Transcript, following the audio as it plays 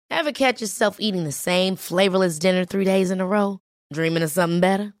Ever catch yourself eating the same flavorless dinner 3 days in a row? Dreaming of something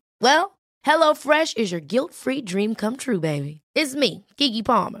better? Well, HelloFresh is your guilt-free dream come true, baby. It's me, Keke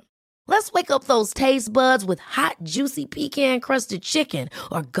Palmer. Let's wake up those taste buds with hot, juicy pecan-crusted chicken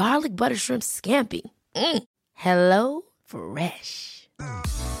or garlic butter shrimp scampi. Hello Fresh.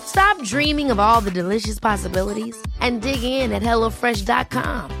 Stop dreaming of all the delicious possibilities and dig in at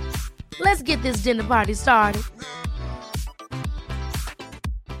HelloFresh.com. Let's get this dinner party started.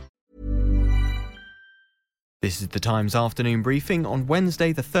 This is the Times afternoon briefing on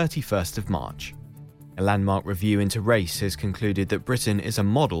Wednesday the 31st of March. A landmark review into race has concluded that Britain is a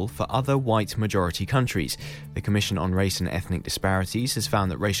model for other white majority countries. The Commission on Race and Ethnic Disparities has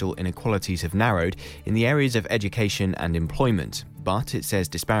found that racial inequalities have narrowed in the areas of education and employment. But it says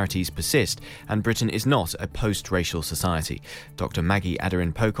disparities persist and Britain is not a post-racial society. Dr. Maggie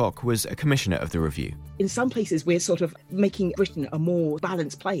Aderin-Pocock was a commissioner of the review. In some places, we're sort of making Britain a more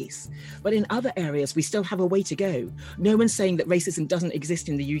balanced place. But in other areas, we still have a way to go. No one's saying that racism doesn't exist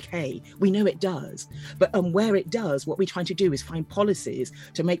in the UK. We know it does. But where it does, what we're trying to do is find policies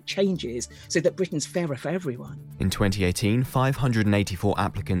to make changes so that Britain's fairer for everyone. In 2018, 584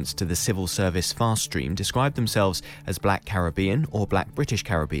 applicants to the civil service fast stream described themselves as Black Caribbean or Black British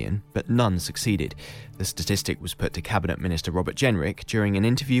Caribbean, but none succeeded. The statistic was put to Cabinet Minister Robert Jenrick during an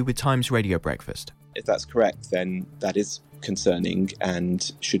interview with Times Radio Breakfast. If that's correct, then that is concerning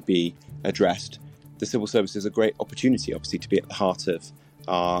and should be addressed. The civil service is a great opportunity, obviously, to be at the heart of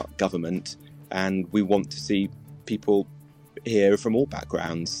our government, and we want to see people here from all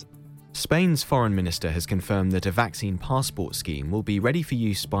backgrounds. Spain's foreign minister has confirmed that a vaccine passport scheme will be ready for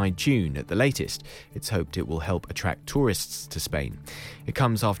use by June at the latest. It's hoped it will help attract tourists to Spain. It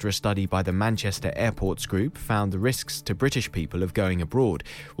comes after a study by the Manchester Airports Group found the risks to British people of going abroad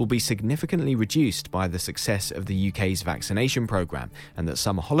will be significantly reduced by the success of the UK's vaccination programme, and that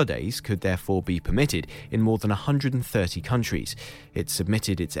summer holidays could therefore be permitted in more than 130 countries. It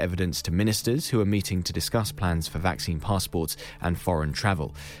submitted its evidence to ministers who are meeting to discuss plans for vaccine passports and foreign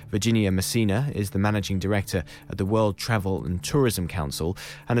travel. Virginia Messina is the managing director at the World Travel and Tourism Council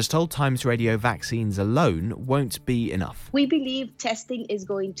and has told Times Radio vaccines alone won't be enough. We believe testing is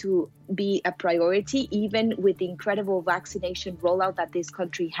going to be a priority, even with the incredible vaccination rollout that this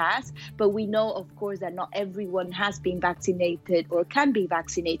country has. But we know, of course, that not everyone has been vaccinated or can be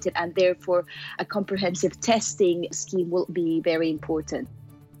vaccinated, and therefore a comprehensive testing scheme will be very important.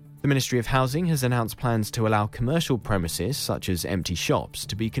 The Ministry of Housing has announced plans to allow commercial premises, such as empty shops,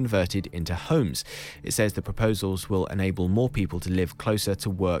 to be converted into homes. It says the proposals will enable more people to live closer to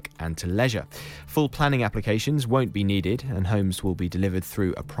work and to leisure. Full planning applications won't be needed, and homes will be delivered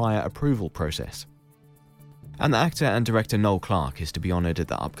through a prior approval process. And the actor and director Noel Clarke is to be honoured at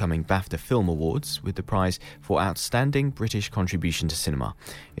the upcoming BAFTA Film Awards with the prize for Outstanding British Contribution to Cinema.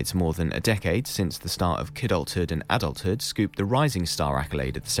 It's more than a decade since the star of Kidulthood and Adulthood scooped the Rising Star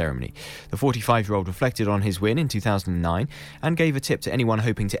accolade at the ceremony. The 45-year-old reflected on his win in 2009 and gave a tip to anyone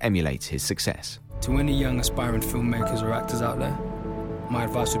hoping to emulate his success. To any young aspiring filmmakers or actors out there, my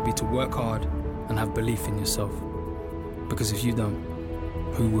advice would be to work hard and have belief in yourself. Because if you don't,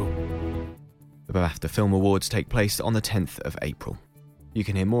 who will? The BAFTA Film Awards take place on the 10th of April. You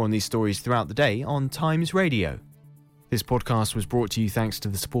can hear more on these stories throughout the day on Times Radio. This podcast was brought to you thanks to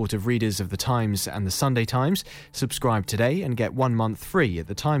the support of readers of The Times and The Sunday Times. Subscribe today and get 1 month free at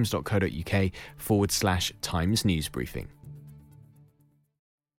thetimes.co.uk/Times News Briefing.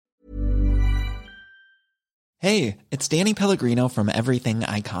 Hey, it's Danny Pellegrino from Everything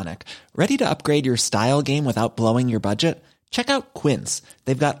Iconic. Ready to upgrade your style game without blowing your budget? Check out Quince.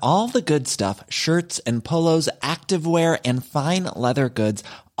 They've got all the good stuff, shirts and polos, activewear, and fine leather goods,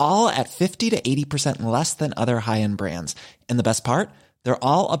 all at 50 to 80% less than other high-end brands. And the best part? They're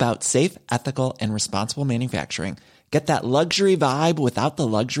all about safe, ethical, and responsible manufacturing. Get that luxury vibe without the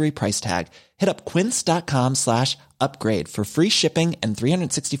luxury price tag. Hit up quince.com/upgrade for free shipping and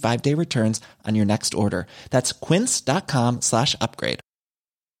 365-day returns on your next order. That's quince.com/upgrade.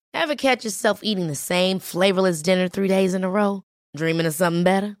 Ever catch yourself eating the same flavorless dinner 3 days in a row? Dreaming of something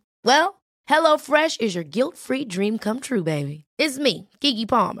better? Well, HelloFresh is your guilt-free dream come true, baby. It's me, Keke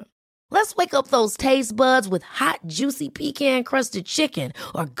Palmer. Let's wake up those taste buds with hot, juicy pecan-crusted chicken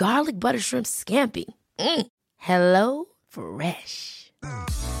or garlic butter shrimp scampi. Hello Fresh.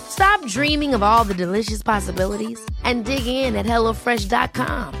 Stop dreaming of all the delicious possibilities and dig in at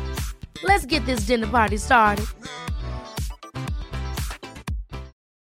HelloFresh.com. Let's get this dinner party started.